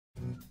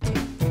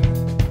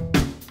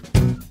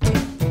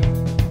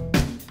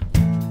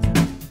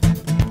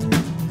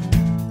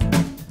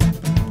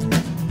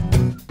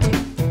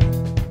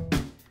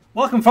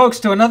Welcome, folks,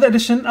 to another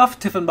edition of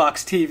Tiffin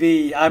Box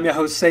TV. I'm your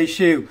host, Sei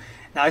Shu.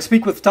 Now, I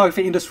speak with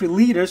photography industry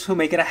leaders who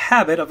make it a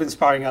habit of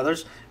inspiring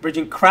others,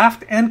 bridging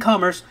craft and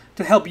commerce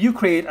to help you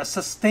create a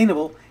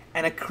sustainable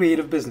and a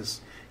creative business.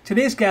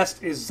 Today's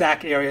guest is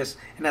Zack Arias,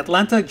 an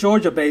Atlanta,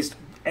 Georgia-based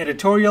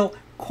editorial,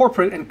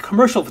 corporate, and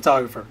commercial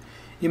photographer.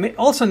 You may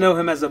also know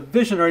him as a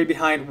visionary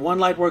behind One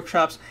Light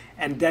Workshops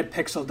and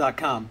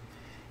deadpixel.com.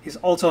 He's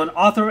also an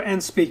author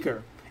and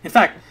speaker. In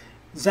fact,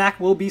 Zack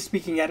will be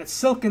speaking at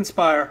Silk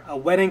Inspire, a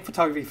wedding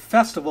photography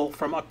festival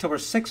from October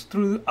 6th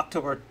through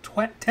October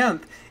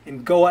 10th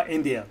in Goa,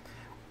 India.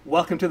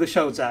 Welcome to the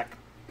show, Zack.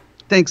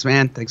 Thanks,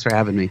 man. Thanks for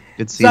having me.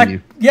 Good seeing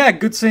you. Yeah,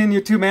 good seeing you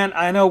too, man.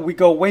 I know we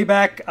go way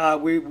back.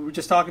 We were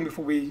just talking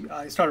before we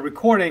started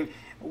recording.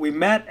 We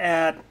met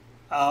at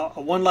a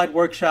One Light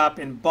workshop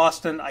in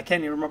Boston. I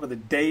can't even remember the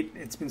date.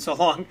 It's been so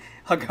long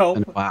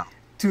ago. Wow.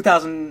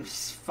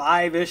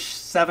 2005-ish,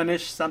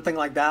 7-ish, something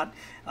like that.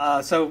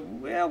 So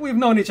yeah, we've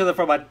known each other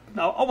for about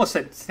almost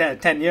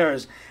 10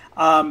 years.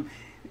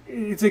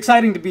 It's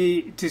exciting to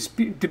be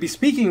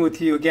speaking with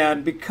you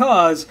again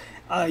because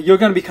you're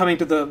going to be coming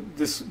to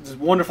this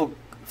wonderful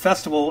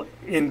festival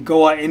in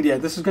Goa, India.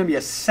 This is going to be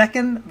a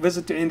second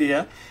visit to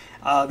India.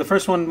 The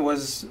first one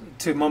was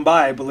to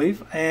Mumbai, I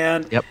believe,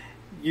 and Yep.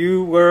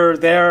 You were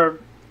there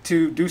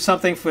to do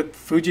something with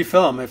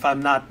Fujifilm, if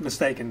I'm not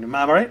mistaken. Am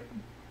I right?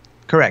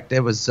 Correct. It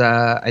was.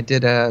 I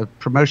did a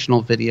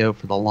promotional video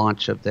for the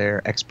launch of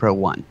their X Pro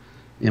 1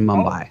 in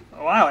Mumbai.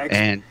 Oh, wow.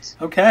 And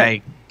okay.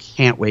 I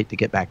can't wait to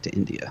get back to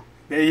India.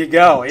 There you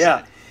go.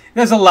 Yeah.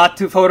 There's a lot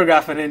to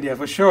photograph in India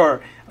for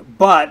sure.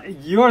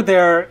 But you're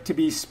there to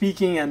be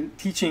speaking and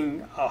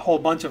teaching a whole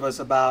bunch of us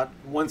about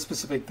one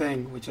specific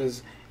thing, which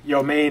is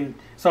your main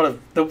sort of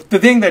the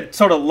thing that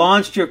sort of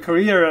launched your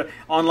career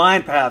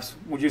online, perhaps,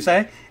 would you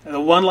say? The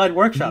One Light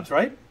workshops,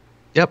 right?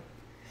 Yep.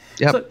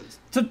 Yep.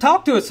 So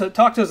talk to us a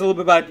little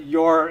bit about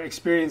your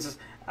experiences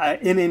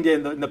in India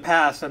in the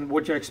past and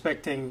what you're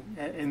expecting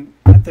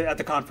at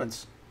the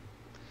conference.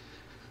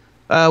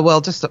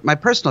 Well, just my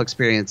personal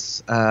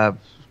experience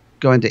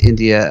going to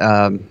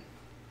India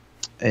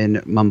in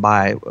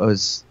Mumbai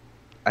was,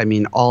 I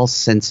mean, all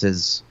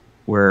senses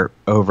were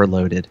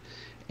overloaded,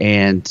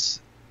 and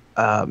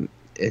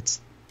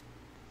it's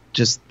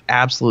just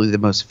absolutely the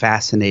most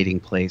fascinating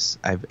place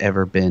I've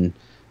ever been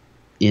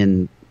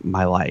in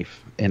my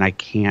life, and I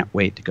can't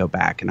wait to go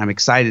back. And I'm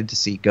excited to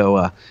see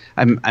Goa.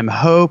 I'm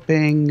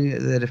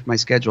hoping that if my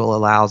schedule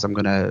allows, I'm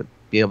going to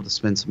be able to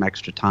spend some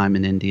extra time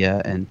in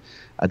India, and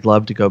I'd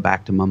love to go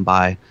back to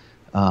Mumbai.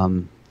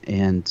 But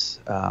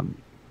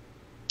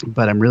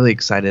I'm really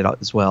excited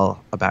as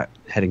well about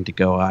heading to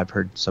Goa. I've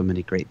heard so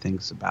many great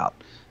things about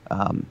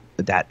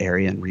that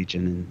area and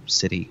region and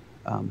city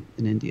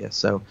in India.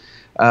 So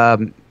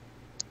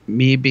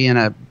me being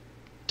a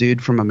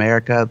dude from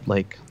America,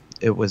 like,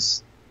 it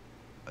was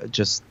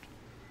just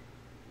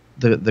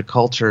the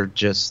culture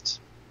just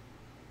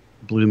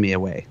blew me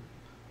away.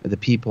 The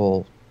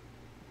people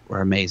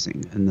were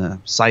amazing, and the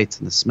sights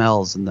and the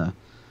smells and the,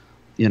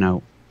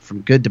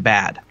 from good to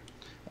bad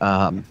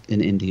in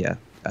India.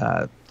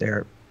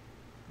 There,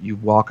 you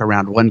walk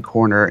around one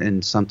corner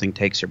and something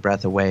takes your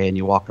breath away, and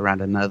you walk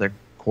around another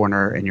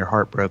corner and you're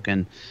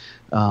heartbroken.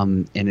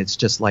 And it's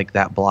just like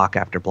that, block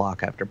after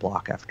block after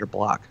block after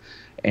block.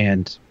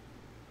 And,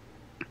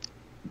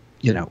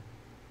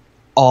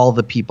 all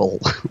the people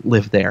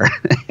live there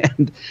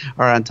and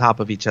are on top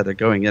of each other,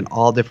 going in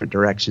all different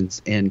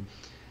directions. And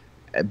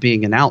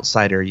being an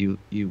outsider, you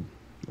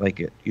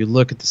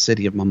look at the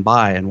city of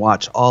Mumbai and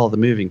watch all the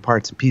moving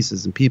parts and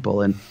pieces and people,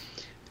 and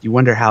you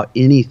wonder how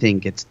anything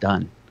gets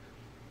done.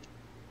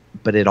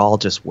 But it all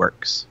just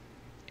works,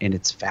 and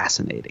it's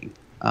fascinating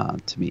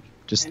to me.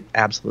 Just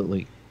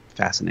absolutely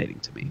fascinating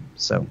to me.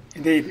 So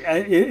indeed,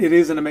 it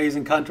is an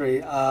amazing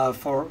country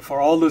for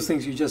all those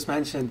things you just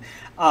mentioned.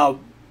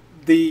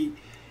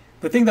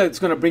 The thing that's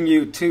going to bring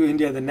you to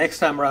India the next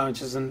time around,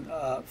 which is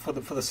for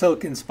the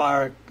Silk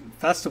Inspire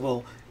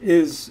Festival,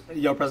 is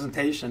your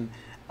presentation.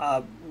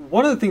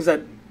 One of the things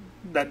that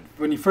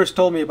when you first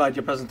told me about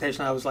your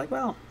presentation, I was like,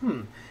 well,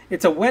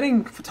 it's a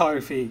wedding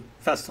photography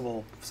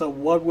festival. So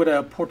what would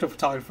a portrait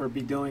photographer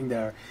be doing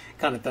there,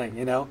 kind of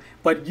thing,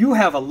 But you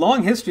have a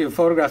long history of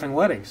photographing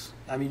weddings.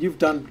 I mean, you've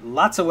done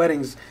lots of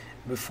weddings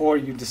before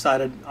you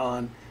decided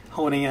on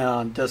honing in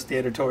on just the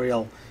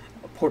editorial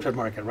portrait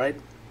market, right?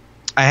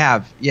 I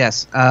have,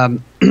 yes. I,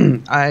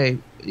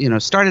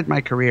 started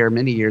my career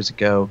many years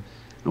ago.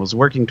 I was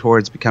working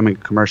towards becoming a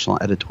commercial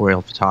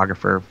editorial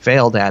photographer,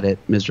 failed at it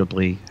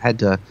miserably, had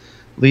to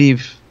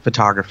leave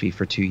photography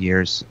for 2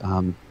 years.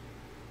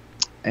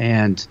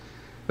 And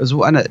it was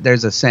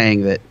there's a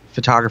saying that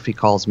photography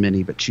calls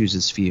many but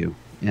chooses few.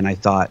 And I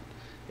thought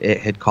it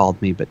had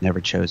called me but never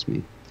chose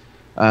me.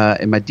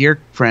 And my dear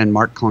friend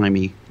Mark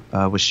Climby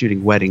was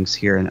shooting weddings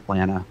here in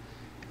Atlanta.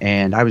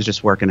 And I was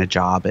just working a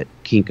job at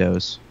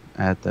Kinko's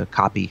at the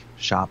copy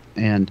shop.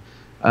 And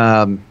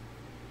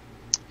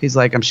he's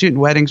like, I'm shooting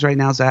weddings right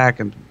now, Zack.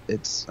 I'm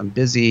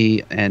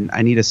busy and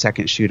I need a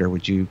second shooter.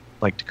 Would you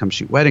like to come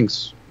shoot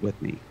weddings with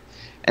me?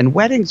 And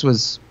weddings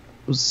was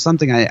was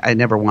something I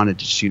never wanted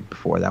to shoot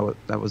before.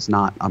 That was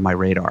not on my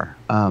radar.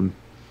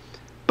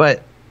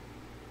 But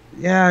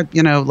yeah,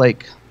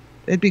 like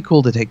it'd be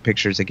cool to take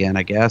pictures again,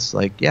 I guess.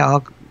 Like, yeah,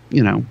 I'll,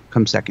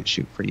 come second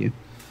shoot for you.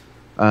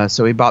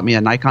 So he bought me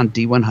a Nikon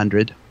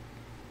D100.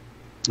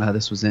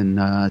 This was in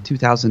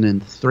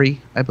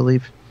 2003, I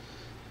believe.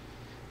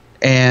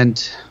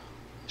 And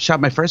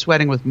shot my first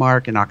wedding with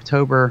Mark in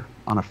October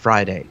on a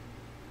Friday.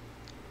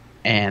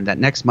 And that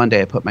next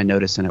Monday, I put my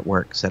notice in at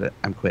work, said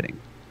I'm quitting.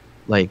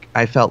 Like,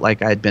 I felt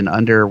like I'd been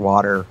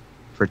underwater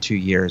for 2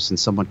 years, and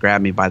someone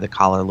grabbed me by the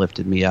collar,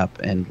 lifted me up,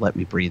 and let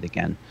me breathe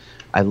again.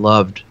 I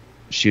loved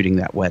shooting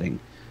that wedding.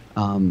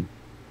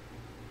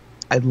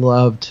 I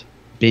loved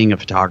being a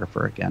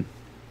photographer again.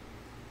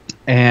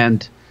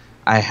 And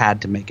I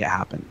had to make it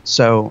happen.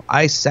 So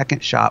I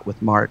second shot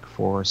with Mark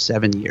for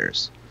 7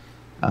 years,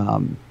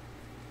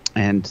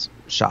 and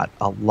shot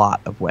a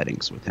lot of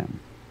weddings with him.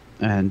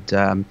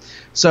 And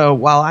so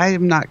while I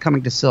am not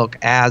coming to Silk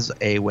as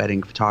a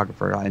wedding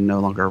photographer, I no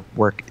longer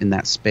work in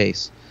that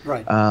space.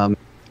 Right.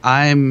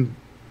 I'm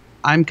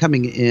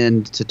coming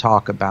in to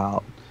talk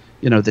about,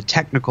 the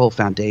technical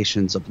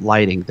foundations of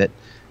lighting that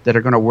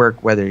are going to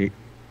work whether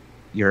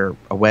you're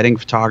a wedding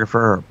photographer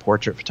or a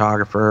portrait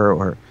photographer,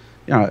 or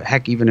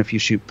heck, even if you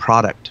shoot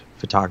product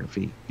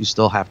photography, you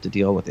still have to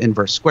deal with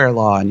inverse square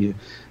law, and you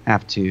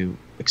have to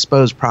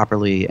expose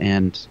properly.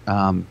 And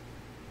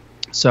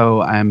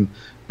so I'm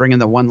bringing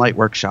the One Light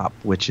Workshop,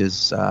 which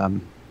is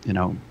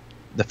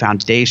the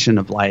foundation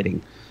of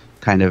lighting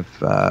kind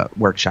of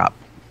workshop,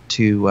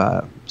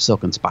 to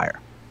Silk Inspire.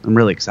 I'm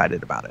really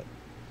excited about it.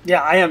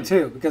 Yeah, I am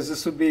too, because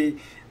this would be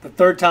the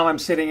third time I'm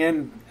sitting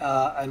in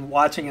and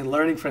watching and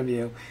learning from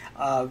you.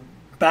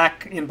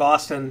 Back in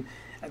Boston,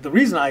 the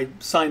reason I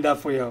signed up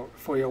for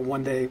your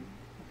one-day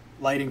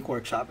lighting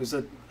workshop is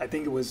that I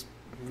think it was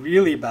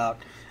really about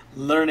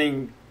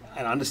learning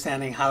and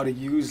understanding how to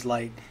use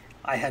light.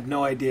 I had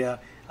no idea.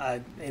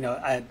 I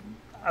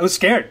was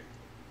scared.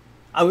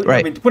 Right.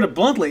 I mean, to put it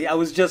bluntly, I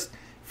was just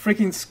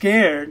freaking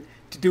scared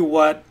to do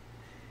what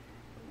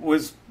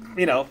was,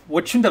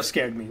 what shouldn't have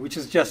scared me, which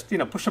is just,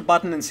 push a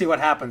button and see what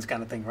happens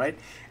kind of thing, right?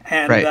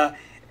 And right.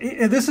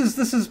 This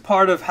is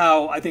part of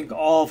how I think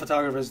all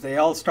photographers, they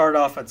all start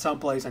off at some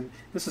place, and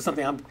this is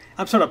something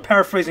I'm sort of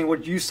paraphrasing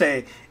what you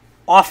say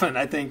often,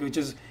 I think, which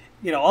is,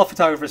 all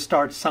photographers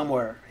start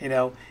somewhere,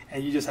 and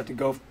you just have to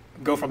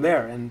go from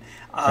there. And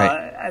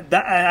right.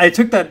 I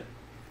took that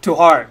to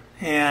heart,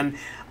 and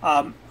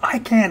I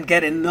can't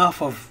get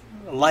enough of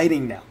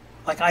lighting now.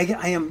 Like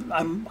I'm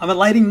a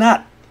lighting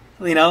nut,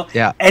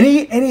 Yeah.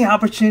 Any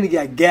opportunity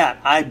I get,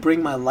 I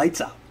bring my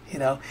lights out,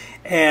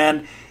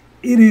 and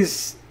it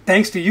is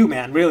thanks to you,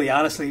 man. Really,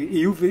 honestly,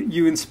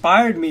 you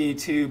inspired me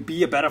to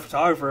be a better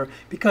photographer,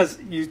 because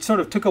you sort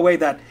of took away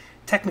that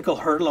technical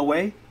hurdle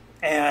away,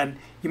 and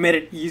you made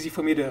it easy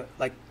for me to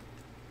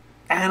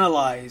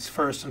analyze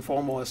first and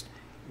foremost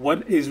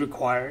what is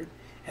required,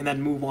 and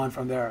then move on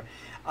from there.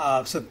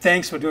 So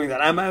thanks for doing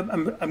that.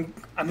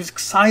 I'm just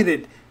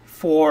excited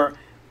for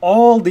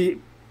all the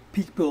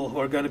people who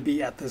are going to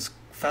be at this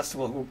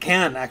festival who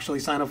can actually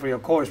sign up for your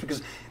course,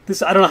 because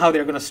I don't know how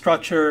they're going to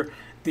structure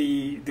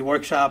the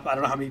workshop. I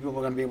don't know how many people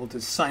are going to be able to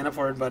sign up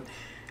for it, but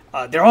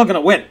they're all going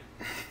to win.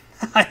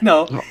 I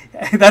know. Oh,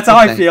 that's how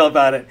I feel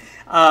about it.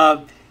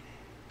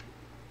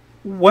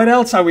 What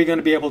else are we going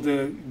to be able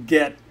to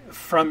get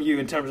from you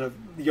in terms of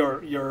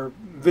your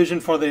vision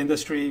for the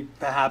industry,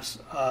 perhaps?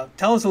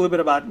 Tell us a little bit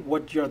about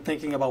what you're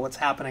thinking about what's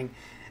happening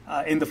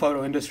in the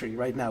photo industry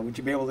right now. Would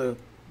you be able to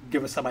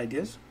give us some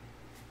ideas?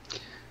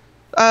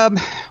 Well,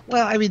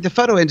 I mean, the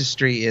photo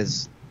industry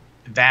is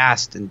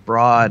vast and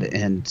broad,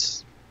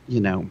 and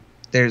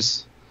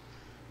there's,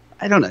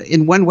 I don't know,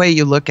 in one way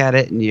you look at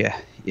it and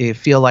you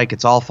feel like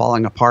it's all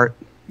falling apart,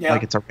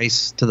 like it's a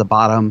race to the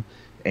bottom,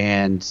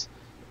 and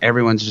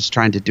everyone's just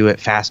trying to do it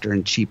faster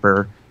and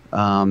cheaper,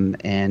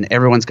 and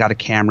everyone's got a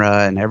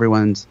camera and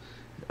everyone's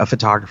a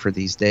photographer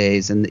these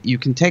days, and you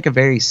can take a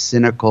very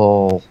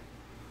cynical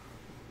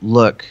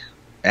look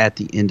at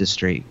the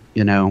industry,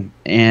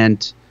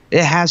 and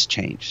it has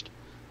changed.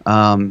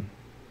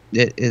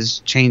 It has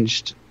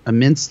changed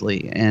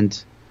immensely,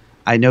 and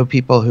I know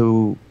people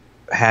who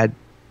had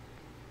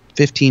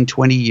 15,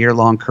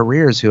 20-year-long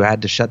careers who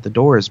had to shut the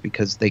doors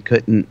because they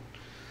couldn't,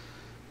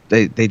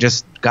 they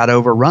just got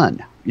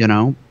overrun,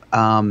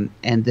 and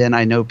then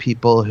I know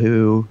people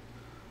who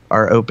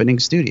are opening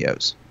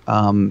studios.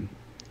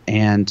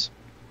 And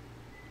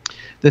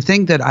the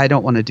thing that I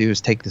don't want to do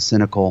is take the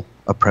cynical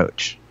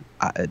approach,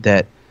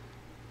 that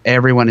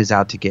everyone is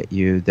out to get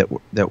you,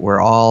 that we're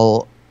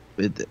all,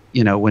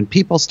 when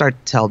people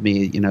start to tell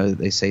me,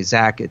 they say,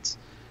 Zach, it's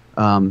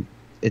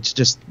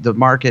just the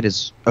market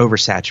is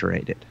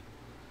oversaturated.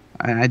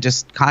 I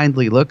just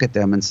kindly look at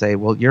them and say,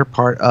 well, you're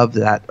part of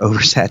that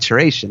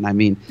oversaturation. I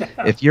mean,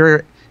 if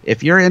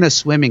you're in a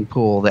swimming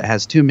pool that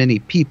has too many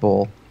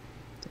people,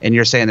 and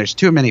you're saying there's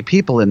too many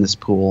people in this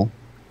pool,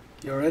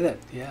 you're in it.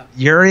 Yeah,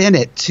 you're in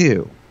it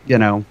too.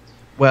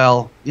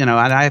 Well, and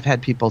I've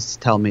had people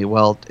tell me,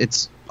 well,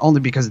 it's only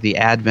because of the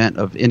advent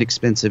of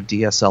inexpensive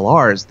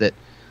DSLRs that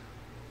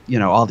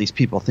all these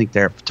people think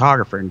they're a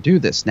photographer and do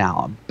this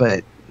now,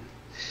 but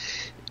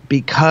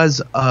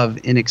because of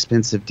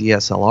inexpensive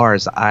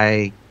DSLRs,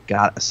 I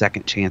got a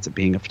second chance at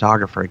being a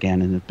photographer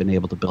again and have been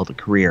able to build a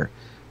career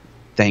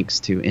thanks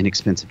to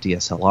inexpensive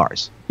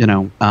DSLRs,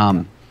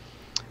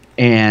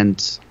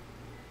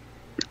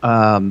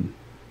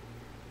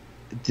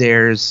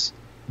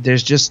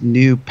 there's just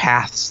new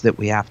paths that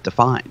we have to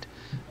find.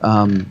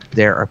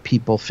 There are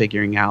people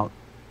figuring out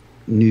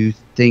new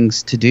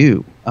things to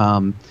do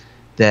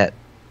that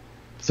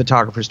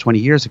photographers 20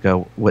 years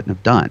ago wouldn't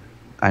have done.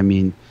 I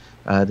mean,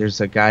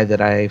 there's a guy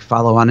that I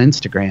follow on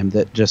Instagram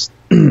that just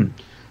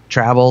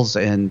travels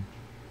and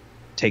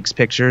takes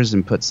pictures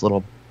and puts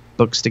little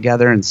books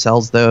together and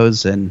sells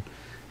those, and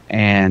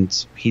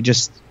he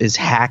just is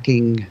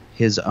hacking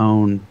his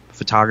own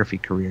photography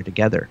career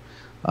together,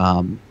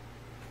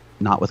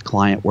 not with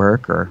client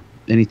work or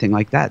anything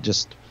like that,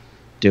 just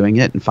doing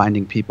it and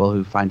finding people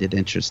who find it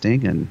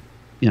interesting, and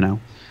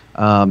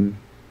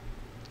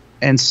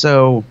and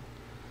so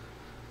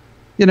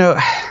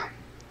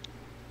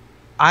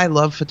I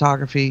love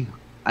photography,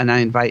 and I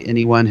invite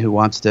anyone who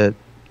wants to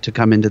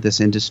come into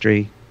this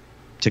industry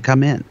to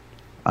come in.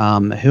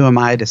 Who am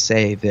I to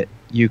say that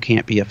you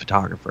can't be a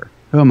photographer?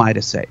 Who am I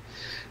to say?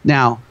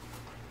 Now,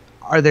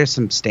 are there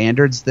some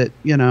standards that,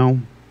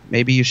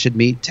 maybe you should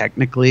meet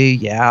technically?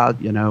 Yeah,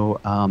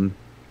 you've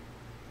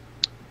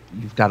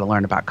got to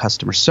learn about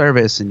customer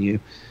service, and you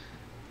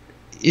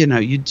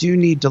do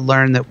need to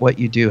learn that what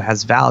you do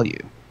has value.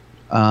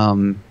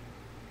 And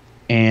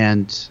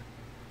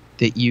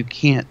that you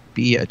can't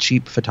be a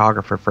cheap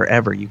photographer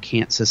forever. You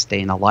can't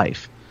sustain a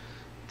life.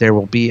 There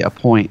will be a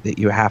point that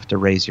you have to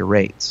raise your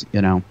rates.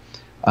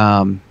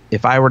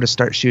 If I were to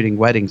start shooting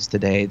weddings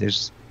today,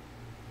 there's,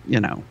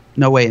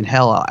 no way in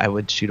hell I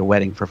would shoot a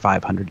wedding for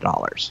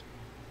 $500.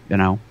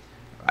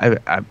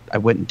 I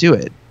wouldn't do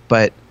it,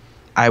 but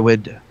I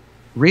would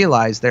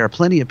realize there are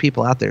plenty of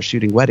people out there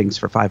shooting weddings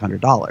for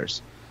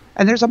 $500,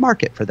 and there's a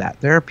market for that.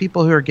 There are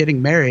people who are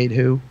getting married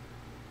who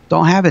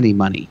don't have any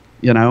money,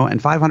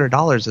 and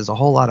 $500 is a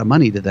whole lot of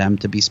money to them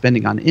to be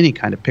spending on any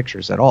kind of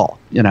pictures at all,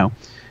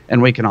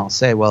 and we can all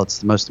say, well, it's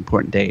the most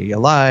important day of your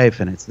life,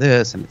 and it's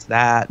this and it's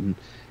that,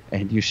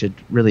 and you should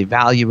really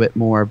value it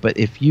more. But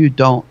if you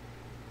don't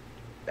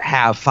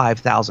have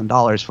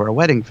 $5,000 for a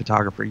wedding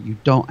photographer, you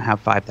don't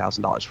have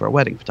 $5,000 for a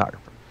wedding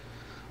photographer,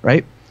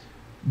 right?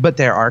 But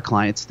there are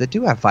clients that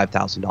do have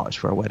 $5,000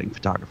 for a wedding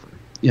photographer,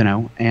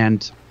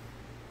 and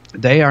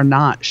they are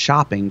not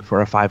shopping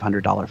for a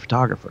 $500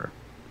 photographer.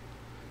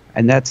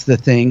 And that's the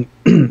thing,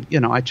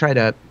 I try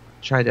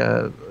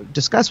to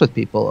discuss with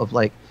people of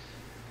like,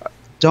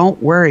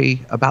 don't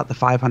worry about the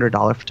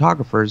 $500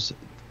 photographers.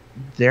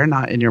 They're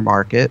not in your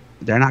market.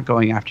 They're not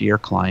going after your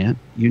client.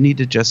 You need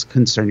to just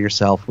concern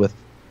yourself with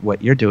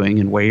what you're doing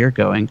and where you're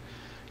going.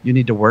 You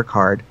need to work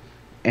hard,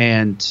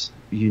 and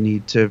you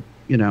need to,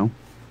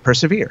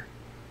 persevere.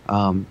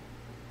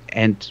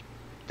 And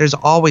there's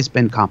always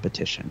been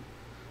competition.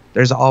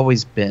 There's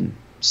always been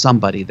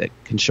somebody that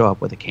can show up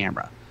with a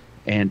camera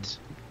and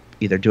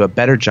either do a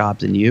better job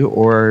than you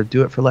or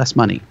do it for less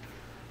money.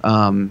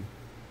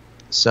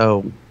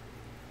 So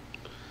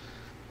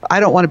I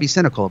don't want to be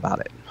cynical about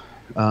it.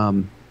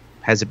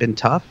 Has it been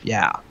tough?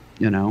 Yeah.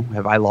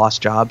 Have I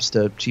lost jobs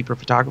to cheaper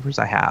photographers?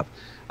 I have.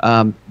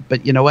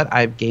 But you know what?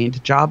 I've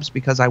gained jobs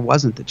because I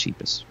wasn't the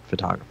cheapest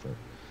photographer.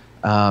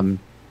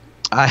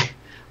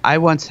 I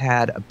once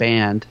had a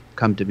band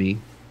come to me.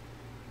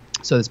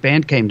 So this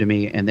band came to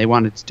me, and they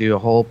wanted to do a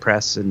whole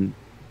press and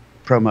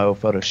promo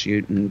photo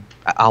shoot and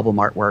album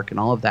artwork and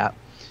all of that,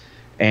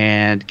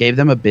 and gave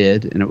them a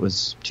bid, and it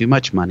was too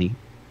much money.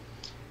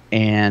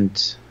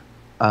 And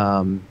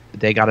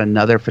they got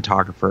another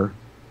photographer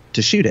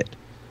to shoot it.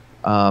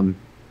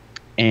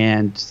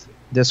 And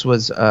this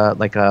was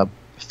like a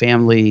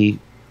family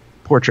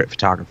portrait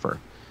photographer,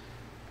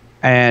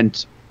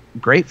 and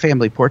great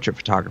family portrait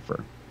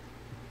photographer,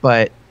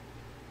 but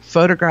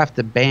photographed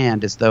the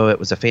band as though it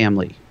was a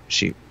family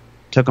shoot.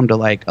 Took them to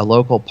like a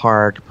local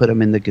park, put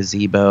them in the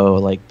gazebo,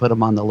 like put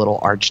them on the little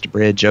arched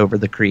bridge over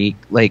the creek,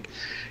 like,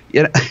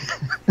 Oh,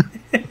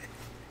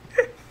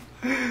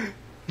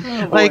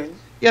 like,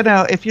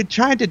 if you're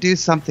trying to do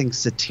something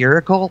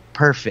satirical,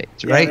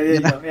 perfect, right? There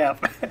you go. Yeah.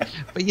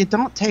 But you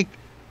don't take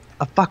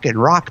a fucking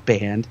rock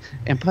band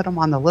and put them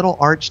on the little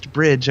arched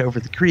bridge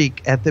over the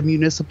creek at the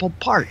municipal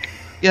park,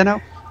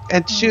 and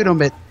shoot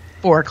them at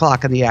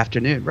 4:00 in the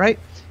afternoon, right?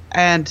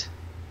 And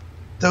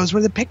those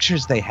were the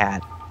pictures they had.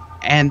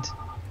 And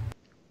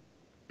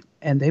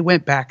they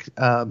went back,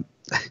 to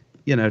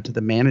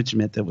the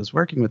management that was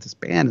working with this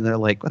band, and they're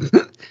like, what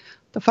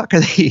the fuck are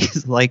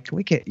these? Like,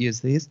 we can't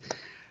use these.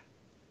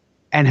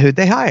 And who'd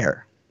they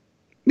hire?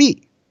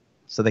 Me.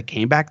 So they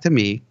came back to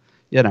me,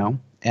 and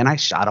I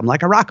shot them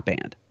like a rock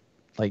band.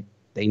 Like,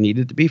 they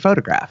needed to be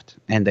photographed,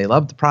 and they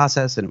loved the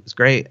process, and it was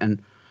great.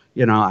 And,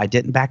 I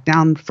didn't back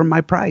down from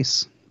my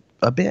price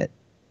a bit.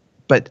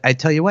 But I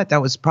tell you what,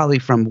 that was probably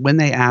from when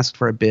they asked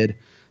for a bid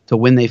to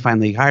when they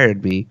finally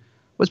hired me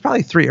was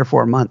probably 3 or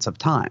 4 months of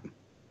time,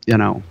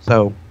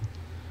 So,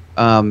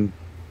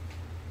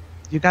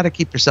 you got to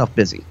keep yourself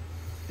busy,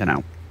 you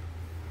know.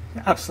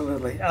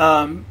 Absolutely.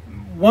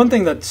 One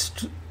thing that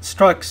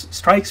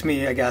strikes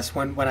me, I guess,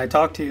 when I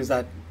talk to you is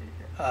that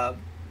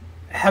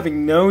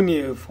having known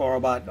you for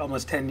about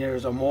almost 10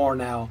 years or more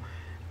now,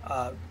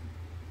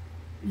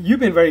 you've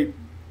been very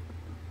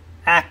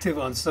active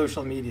on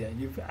social media.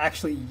 You've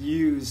actually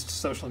used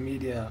social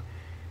media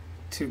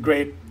to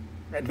great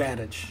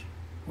advantage.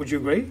 Would you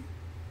agree?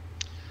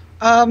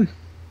 Has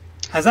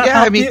that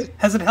helped you?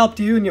 Has it helped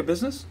you in your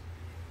business?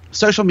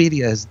 Social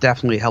media has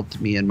definitely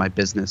helped me in my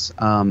business.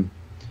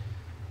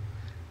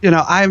 You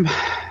know, I'm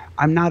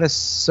not a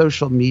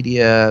social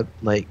media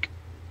like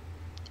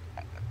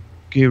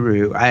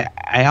guru.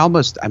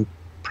 I'm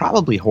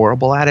probably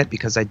horrible at it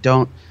because I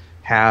don't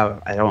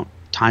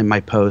time my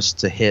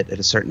posts to hit at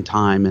a certain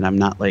time, and I'm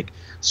not like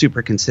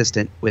super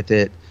consistent with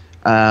it.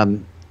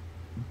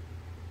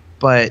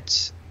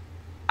 But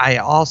I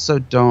also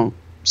don't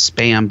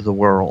spam the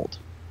world,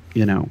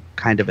 you know,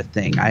 kind of a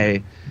thing.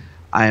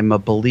 I'm a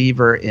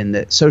believer in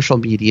that social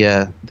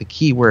media, the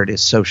key word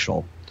is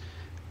social.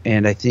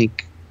 And I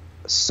think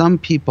some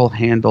people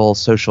handle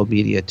social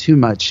media too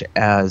much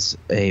as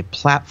a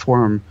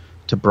platform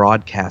to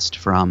broadcast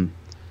from.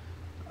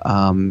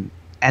 And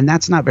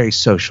that's not very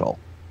social,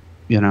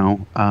 you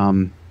know.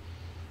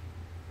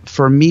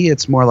 For me,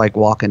 it's more like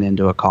walking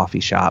into a coffee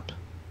shop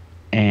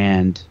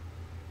and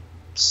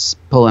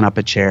pulling up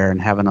a chair and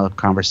having a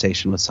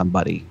conversation with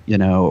somebody, you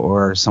know,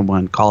 or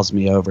someone calls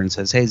me over and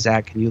says, "Hey,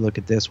 Zach, can you look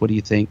at this? What do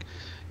you think?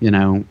 You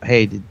know,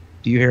 hey, do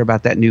you hear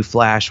about that new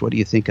Flash? What do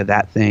you think of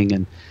that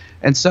thing?"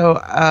 And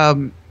so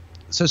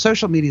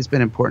social media has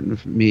been important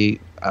for me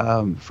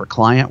for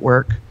client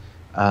work.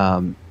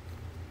 I've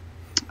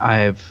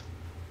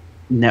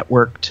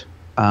networked.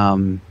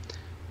 I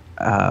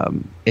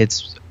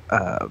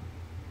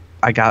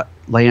got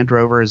Land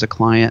Rover as a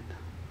client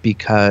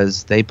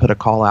because they put a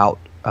call out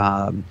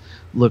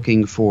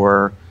looking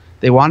for.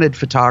 They wanted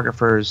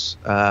photographers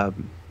to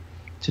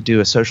do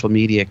a social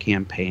media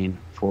campaign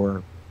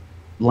for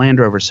Land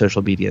Rover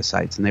social media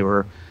sites, and they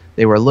were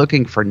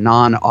looking for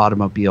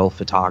non-automobile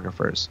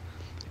photographers.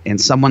 And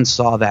someone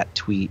saw that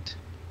tweet,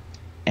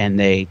 and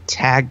they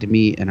tagged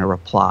me in a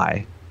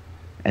reply,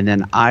 and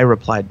then I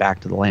replied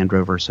back to the Land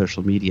Rover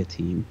social media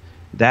team.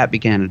 That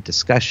began a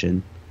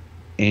discussion,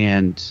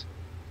 and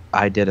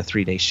I did a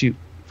 3-day shoot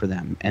for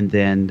them, and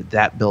then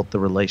that built the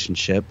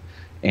relationship,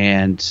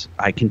 and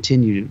I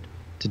continued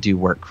to do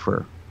work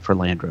for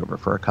Land Rover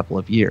for a couple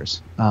of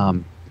years.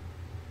 And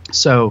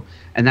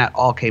that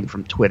all came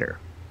from Twitter,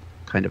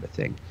 kind of a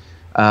thing.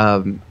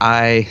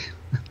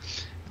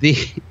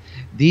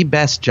 The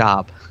best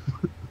job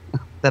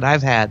that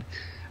I've had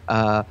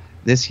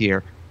this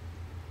year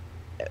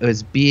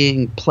was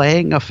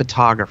playing a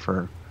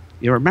photographer.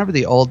 You remember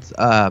the old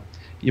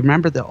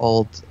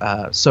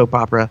soap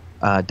opera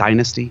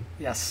Dynasty?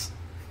 Yes.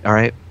 All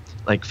right,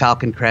 like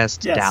Falcon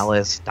Crest, yes.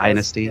 Dallas,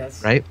 Dynasty,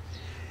 yes. Right?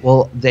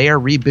 Well, they are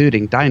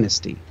rebooting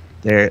Dynasty.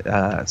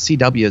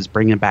 CW is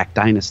bringing back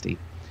Dynasty,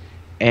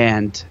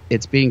 and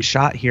it's being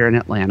shot here in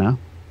Atlanta.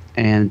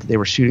 And they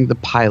were shooting the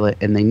pilot,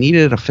 and they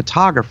needed a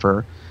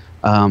photographer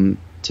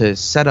to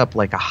set up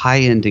like a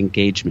high-end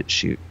engagement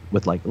shoot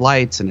with like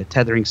lights and a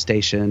tethering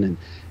station,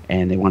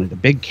 and they wanted a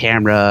big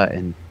camera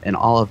and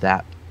all of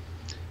that.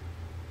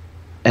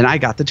 And I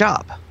got the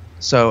job.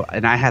 So,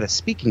 and I had a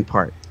speaking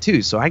part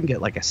too, so I can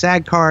get like a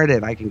SAG card,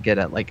 and I can get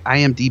a like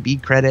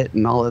IMDb credit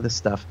and all of this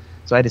stuff.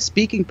 So I had a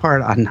speaking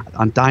part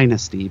on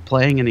Dynasty,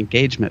 playing an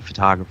engagement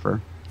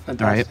photographer.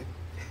 Fantastic. Right?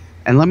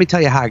 And let me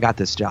tell you how I got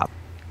this job.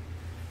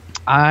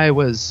 I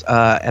was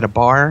at a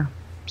bar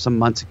some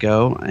months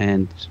ago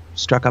and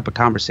struck up a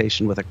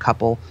conversation with a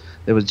couple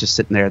that was just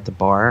sitting there at the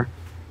bar.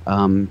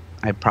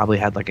 I probably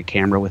had like a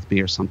camera with me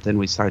or something.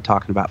 We started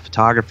talking about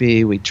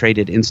photography. We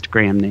traded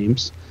Instagram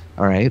names.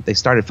 All right. They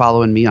started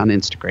following me on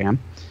Instagram.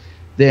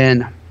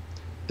 Then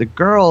the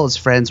girl is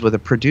friends with a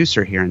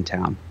producer here in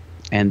town,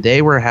 and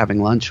they were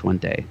having lunch one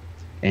day.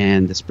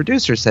 And this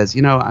producer says,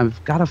 you know,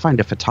 I've got to find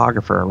a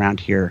photographer around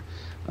here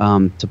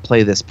to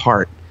play this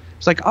part.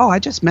 It's like, oh, I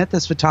just met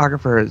this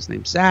photographer. His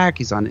name's Zach.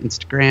 He's on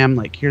Instagram.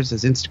 Like, here's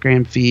his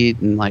Instagram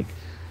feed. And like,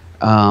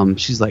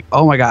 she's like,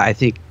 oh my God, I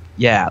think,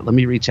 yeah, let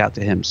me reach out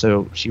to him.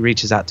 So she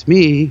reaches out to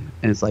me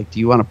and it's like, do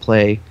you want to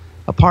play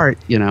a part?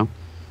 You know,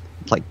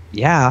 it's like,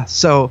 yeah.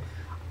 So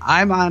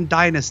I'm on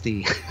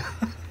Dynasty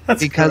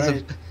because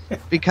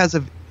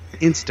of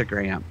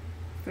Instagram.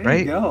 There right?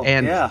 You go.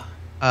 And yeah.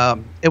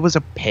 It was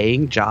a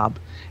paying job,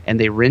 and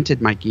they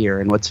rented my gear.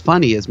 And what's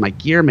funny is my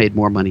gear made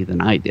more money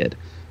than I did.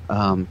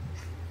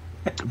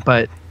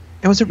 But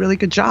it was a really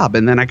good job.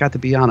 And then I got to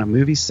be on a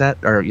movie set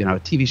or, you know, a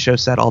TV show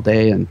set all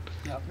day. And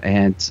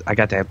I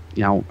got to,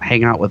 you know,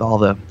 hang out with all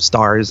the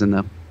stars in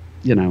the,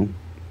 you know,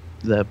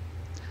 the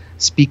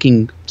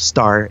speaking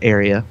star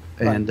area.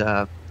 Right. And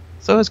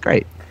so it was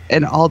great.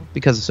 And all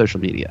because of social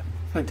media.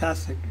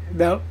 Fantastic.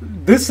 Now,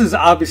 this has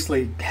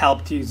obviously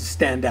helped you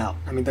stand out.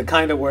 I mean, the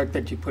kind of work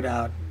that you put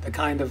out, the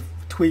kind of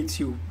tweets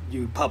you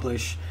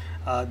publish,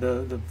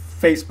 the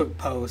Facebook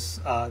posts,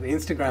 the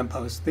Instagram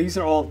posts, these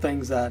are all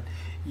things that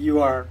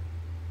you are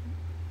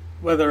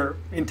whether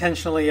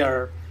intentionally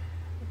or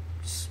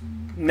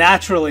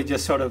naturally,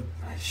 just sort of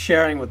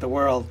sharing with the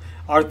world,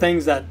 are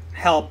things that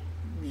help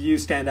you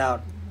stand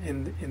out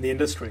in the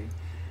industry.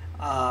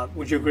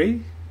 Would you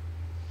agree?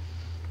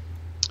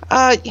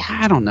 Yeah,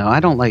 I don't know. I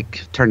don't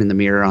like turning the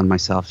mirror on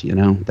myself,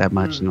 that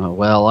much.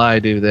 Well, I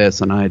do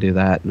this and I do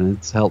that, and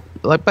it's helped.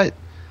 But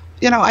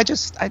I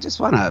just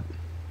want to,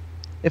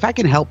 if I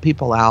can help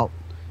people out,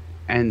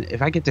 and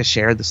if I get to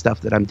share the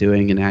stuff that I'm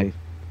doing, and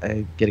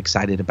I get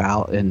excited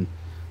about, and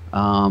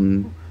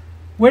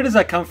where does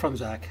that come from,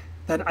 Zach?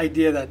 That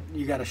idea that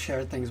you got to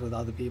share things with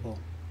other people?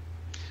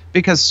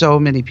 Because so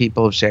many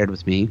people have shared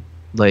with me,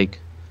 like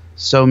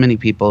so many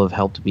people have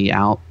helped me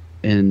out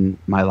in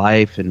my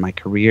life, in my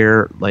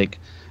career. Like,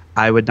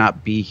 I would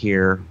not be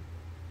here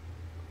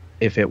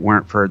if it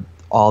weren't for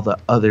all the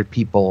other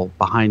people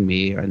behind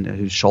me and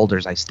whose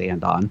shoulders I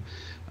stand on.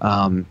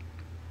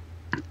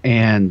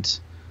 And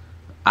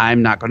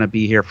I'm not going to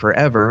be here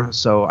forever,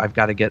 so I've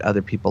got to get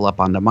other people up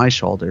onto my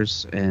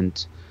shoulders.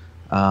 And,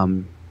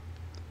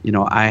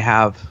 I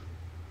have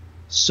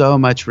so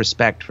much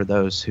respect for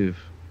those who've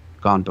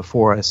gone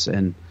before us,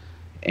 and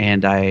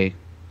I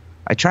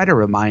try to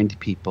remind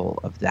people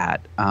of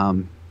that.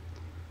 I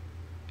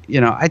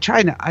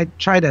try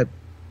to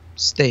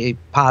stay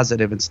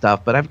positive and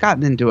stuff, but I've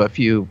gotten into a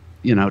few,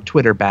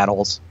 Twitter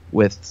battles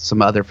with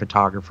some other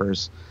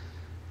photographers,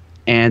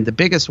 and the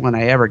biggest one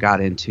I ever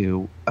got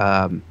into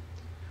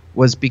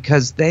was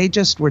because they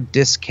just were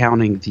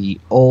discounting the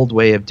old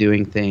way of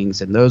doing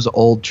things, and those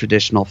old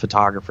traditional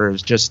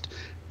photographers just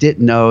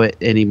didn't know it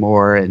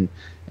anymore, and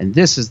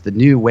this is the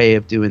new way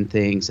of doing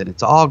things, and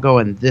it's all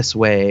going this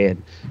way,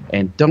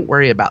 and don't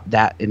worry about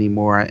that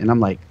anymore. And I'm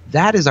like,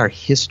 that is our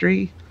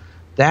history.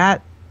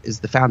 That is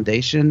the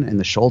foundation and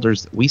the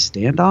shoulders that we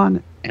stand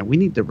on, and we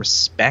need to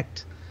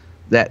respect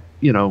that,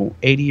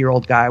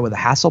 80-year-old guy with a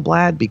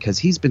Hasselblad, because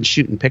he's been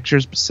shooting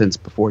pictures since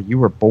before you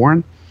were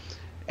born.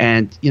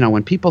 And,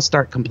 when people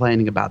start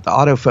complaining about the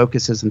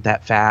autofocus isn't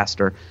that fast,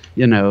 or,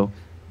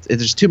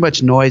 there's too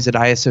much noise at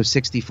ISO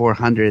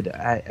 6400,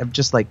 I'm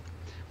just like,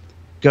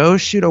 go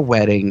shoot a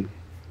wedding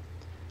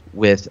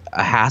with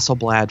a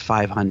Hasselblad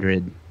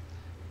 500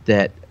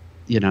 that,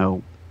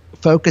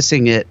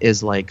 focusing it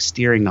is like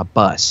steering a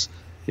bus,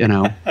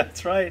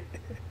 That's right.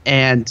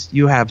 And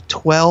you have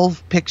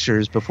 12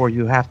 pictures before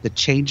you have to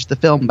change the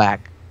film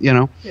back,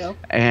 Yep.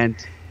 And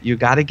you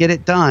got to get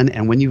it done.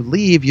 And when you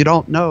leave, you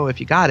don't know if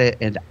you got it.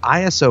 And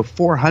ISO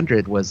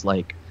 400 was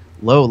like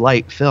low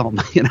light film,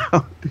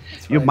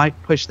 you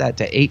might push that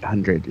to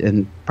 800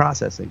 in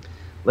processing.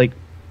 Like,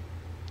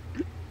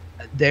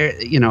 there,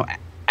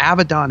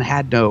 Avedon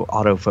had no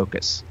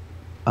autofocus.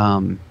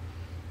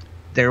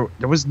 There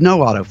was no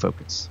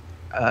autofocus.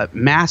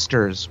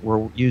 Masters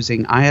were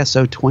using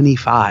ISO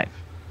 25.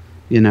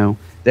 There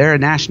are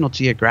National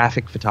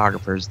Geographic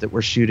photographers that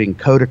were shooting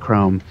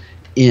Kodachrome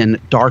in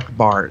dark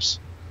bars,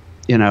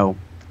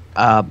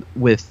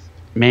 with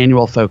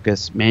manual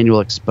focus,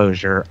 manual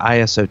exposure,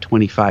 ISO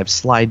 25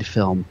 slide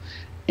film,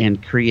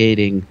 and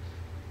creating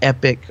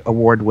epic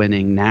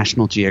award-winning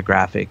National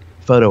Geographic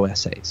photo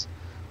essays.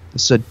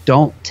 So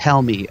don't tell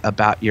me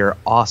about your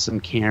awesome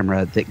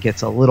camera that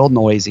gets a little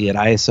noisy at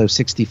ISO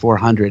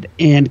 6400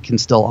 and can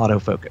still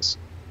autofocus.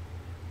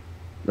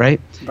 Right?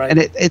 And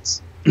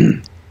it's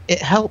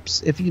it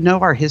helps if you know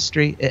our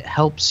history. It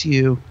helps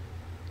you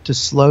to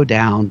slow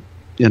down,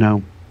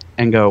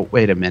 and go,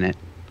 wait a minute.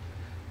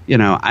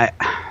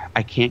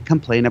 I can't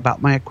complain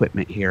about my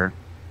equipment here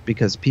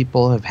because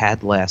people have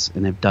had less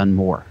and have done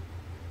more.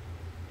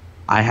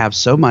 I have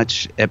so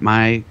much at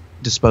my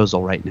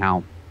disposal right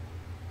now.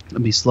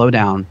 Let me slow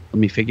down. Let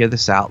me figure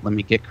this out. Let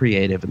me get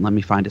creative, and let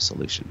me find a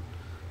solution.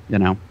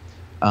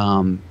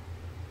 And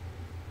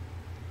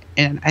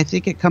I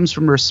think it comes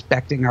from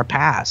respecting our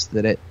past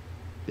that it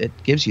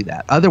gives you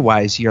that.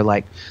 Otherwise, you're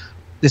like,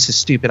 this is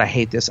stupid. I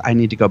hate this. I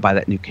need to go buy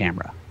that new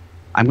camera.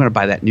 I'm going to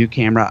buy that new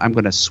camera. I'm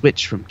going to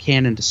switch from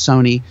Canon to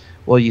Sony.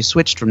 Well, you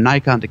switched from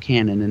Nikon to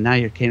Canon, and now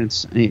you're Canon,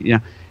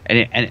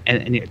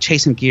 and you're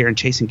chasing gear, and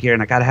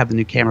I got to have the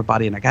new camera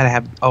body, and I got to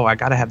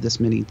have this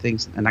many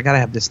things, and I got to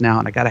have this now,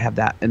 and I got to have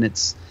that. And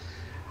it's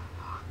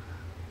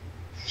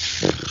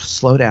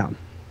slow down.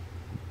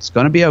 It's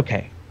going to be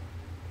okay.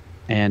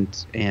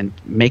 And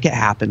make it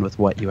happen with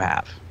what you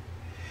have.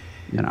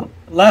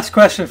 Last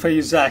question for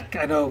you, Zach.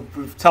 I know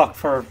we've talked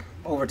for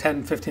over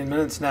 10, 15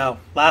 minutes now.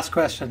 Last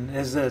question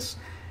is this.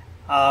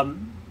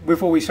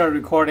 Before we started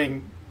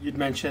recording, you'd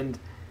mentioned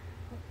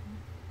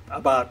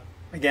about,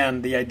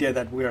 again, the idea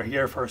that we are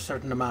here for a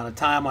certain amount of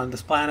time on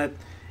this planet,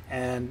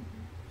 and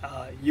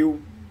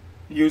you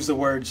use the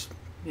words,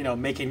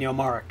 making your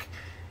mark.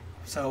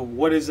 So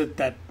what is it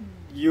that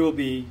you'll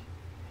be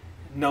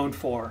known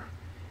for?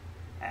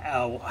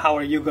 How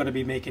are you going to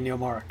be making your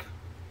mark?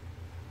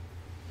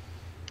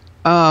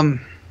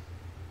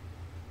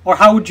 Or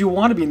how would you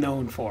want to be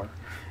known for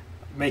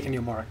making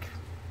your mark?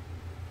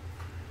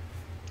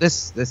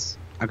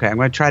 Okay, I'm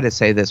going to try to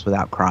say this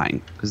without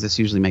crying, because this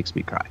usually makes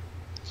me cry.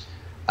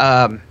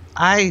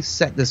 I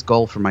set this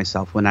goal for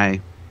myself when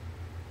I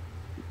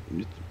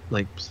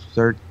like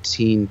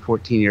 13,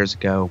 14 years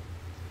ago,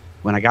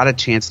 when I got a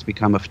chance to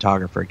become a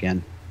photographer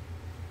again,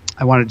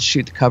 I wanted to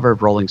shoot the cover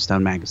of Rolling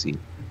Stone magazine.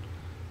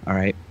 All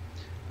right.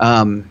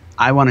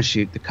 I want to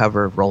shoot the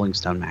cover of Rolling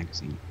Stone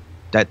magazine.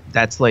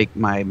 That's like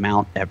my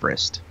Mount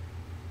Everest.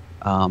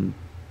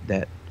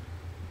 That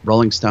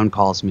Rolling Stone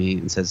calls me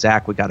and says,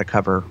 Zach, we got a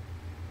cover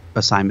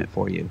assignment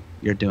for you.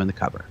 You're doing the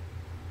cover.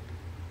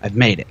 I've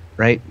made it,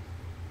 right?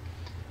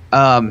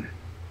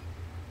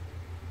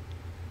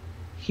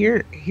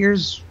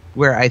 Here's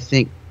where I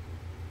think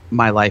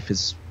my life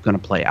is going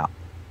to play out.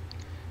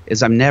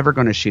 Is I'm never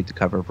going to shoot the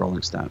cover of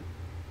Rolling Stone.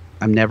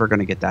 I'm never going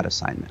to get that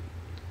assignment.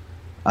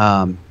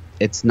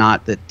 It's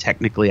not that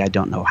technically I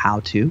don't know how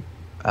to.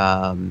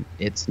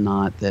 It's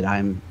not that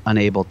I'm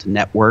unable to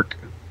network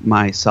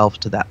myself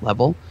to that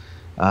level.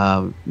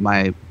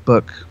 My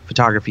book,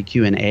 Photography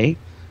Q&A,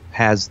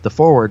 has the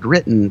foreword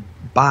written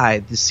by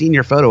the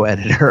senior photo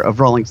editor of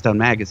Rolling Stone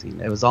magazine.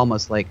 It was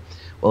almost like,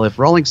 well, if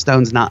Rolling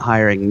Stone's not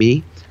hiring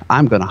me,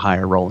 I'm going to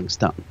hire Rolling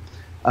Stone.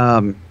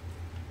 I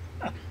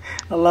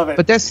love it.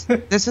 But this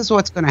is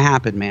what's going to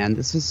happen, man.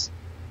 It's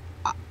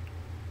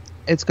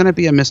going to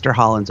be a Mr.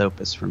 Holland's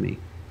opus for me.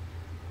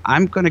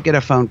 I'm going to get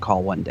a phone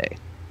call one day,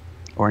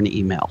 or an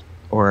email,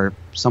 or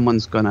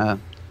someone's going to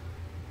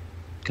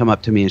come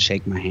up to me and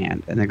shake my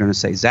hand, and they're going to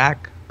say,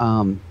 Zach,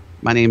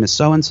 my name is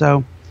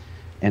so-and-so,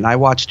 and I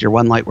watched your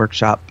One Light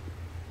Workshop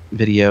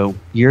video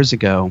years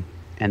ago,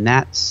 and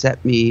that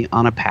set me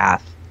on a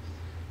path,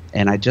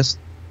 and I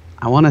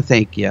want to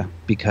thank you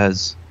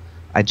because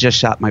I just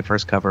shot my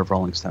first cover of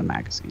Rolling Stone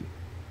magazine.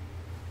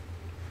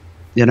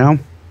 You know?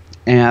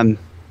 And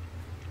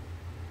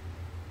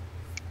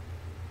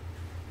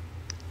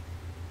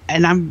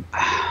I'm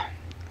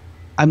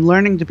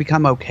learning to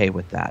become okay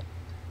with that.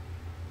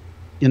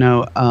 You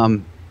know,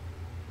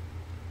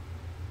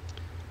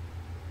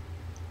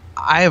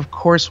 I of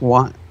course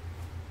want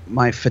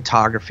my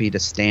photography to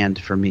stand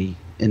for me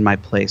in my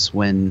place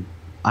when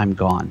I'm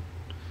gone.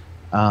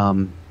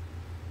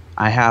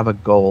 I have a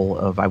goal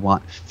of I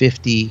want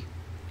 50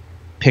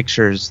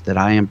 pictures that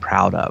I am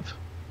proud of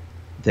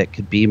that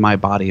could be my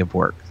body of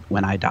work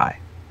when I die.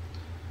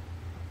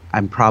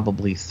 I'm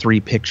probably 3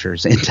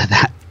 pictures into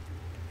that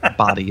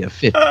body of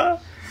 50.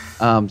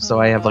 So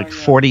I have like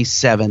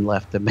 47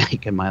 left to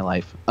make in my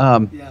life.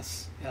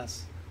 Yes.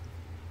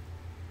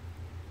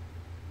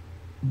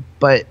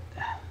 But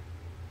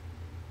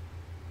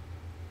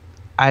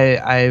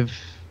I've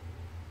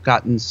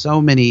gotten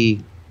so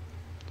many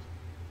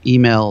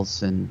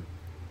emails and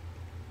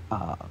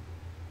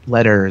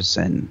letters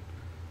and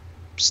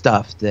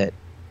stuff that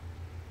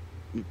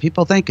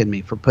people thanking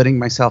me for putting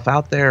myself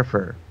out there,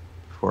 for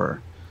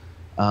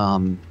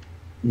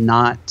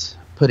not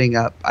putting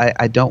up.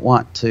 I don't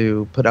want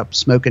to put up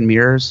smoke and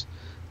mirrors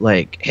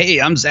like,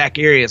 hey, I'm Zack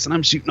Arias and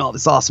I'm shooting all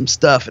this awesome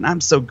stuff and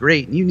I'm so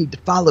great and you need to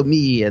follow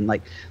me and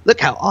like look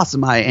how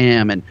awesome I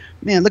am and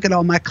man, look at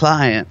all my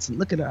clients and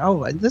look at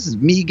this is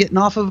me getting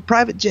off of a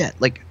private jet,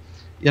 like,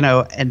 you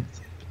know, and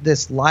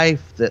this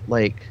life that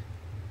like,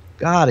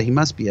 God, he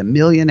must be a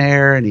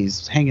millionaire and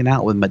he's hanging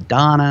out with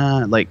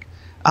Madonna. Like,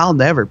 I'll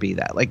never be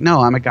that. Like,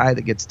 no, I'm a guy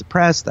that gets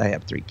depressed. I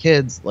have 3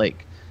 kids.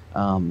 Like,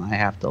 I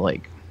have to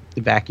like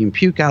vacuum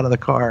puke out of the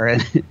car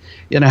and,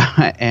 you know,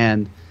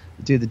 and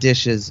do the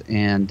dishes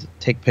and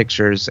take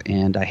pictures.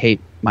 And I hate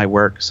my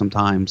work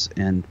sometimes.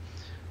 And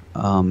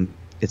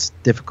it's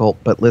difficult.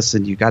 But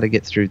listen, you got to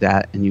get through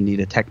that. And you need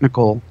a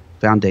technical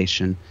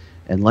foundation.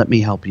 And let me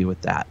help you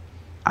with that.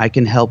 I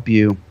can help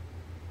you.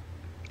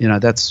 You know,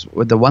 that's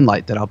with the one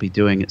light that I'll be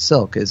doing at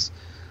Silk is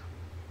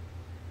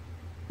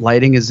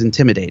lighting is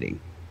intimidating.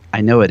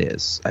 I know it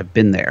is. I've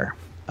been there.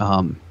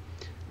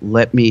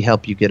 Let me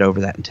help you get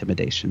over that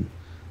intimidation.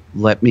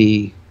 Let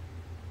me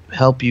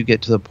help you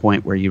get to the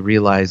point where you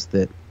realize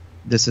that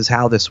this is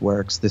how this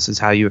works. This is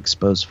how you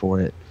expose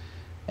for it.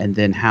 And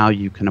then how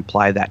you can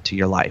apply that to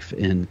your life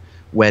in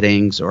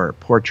weddings or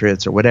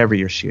portraits or whatever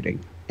you're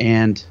shooting.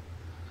 And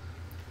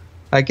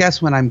I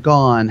guess when I'm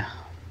gone,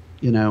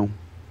 you know,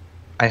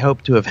 I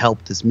hope to have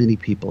helped as many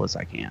people as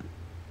I can.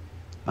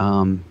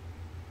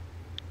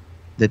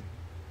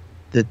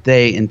 That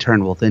they in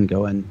turn will then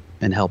go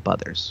and help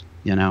others,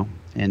 you know,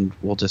 and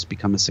we'll just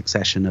become a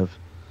succession of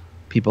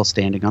people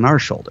standing on our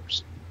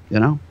shoulders, you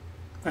know.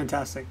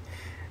 Fantastic,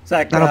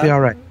 Zach. That'll be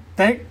all right.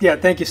 Thank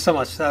you so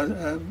much.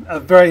 A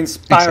very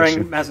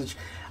inspiring message.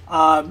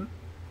 You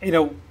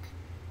know,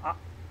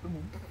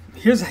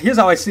 here's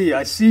how I see you.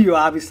 I see you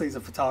obviously as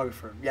a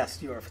photographer.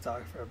 Yes, you are a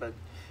photographer, but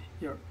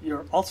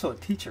you're also a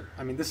teacher.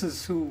 I mean,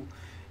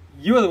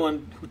 you're the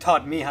one who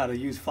taught me how to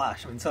use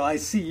Flash. I mean, so I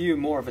see you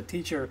more of a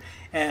teacher.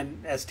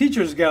 And as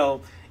teachers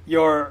go,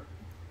 your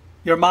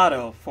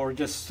motto for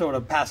just sort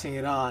of passing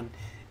it on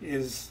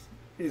is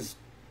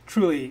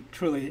truly,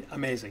 truly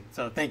amazing.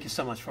 So thank you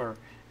so much for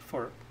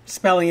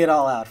spelling it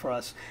all out for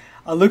us.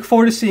 I look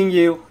forward to seeing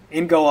you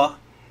in Goa.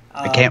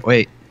 I can't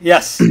wait.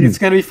 Yes, it's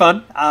going to be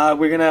fun.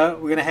 We're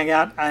gonna hang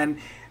out, and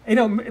you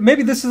know,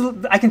 maybe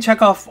I can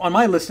check off on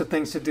my list of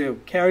things to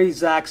do. Carry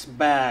Zach's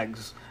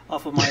bags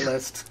off of my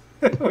list.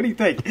 What do you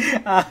think?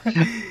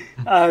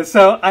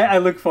 So I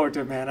look forward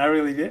to it, man. I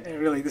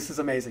really, this is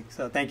amazing.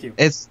 So thank you.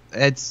 It's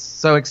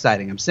so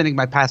exciting. I'm sending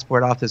my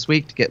passport off this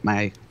week to get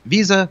my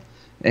visa,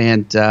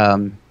 and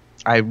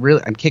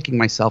I'm kicking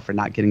myself for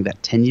not getting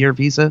that 10-year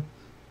visa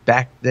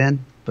back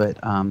then. But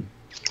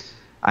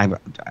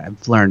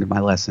I've learned my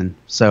lesson.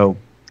 So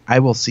I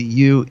will see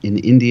you in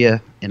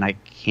India, and I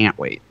can't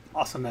wait.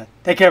 Awesome, man.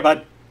 Take care,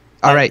 bud.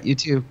 All right, you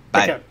too. Bye.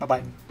 Take care.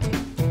 Bye-bye.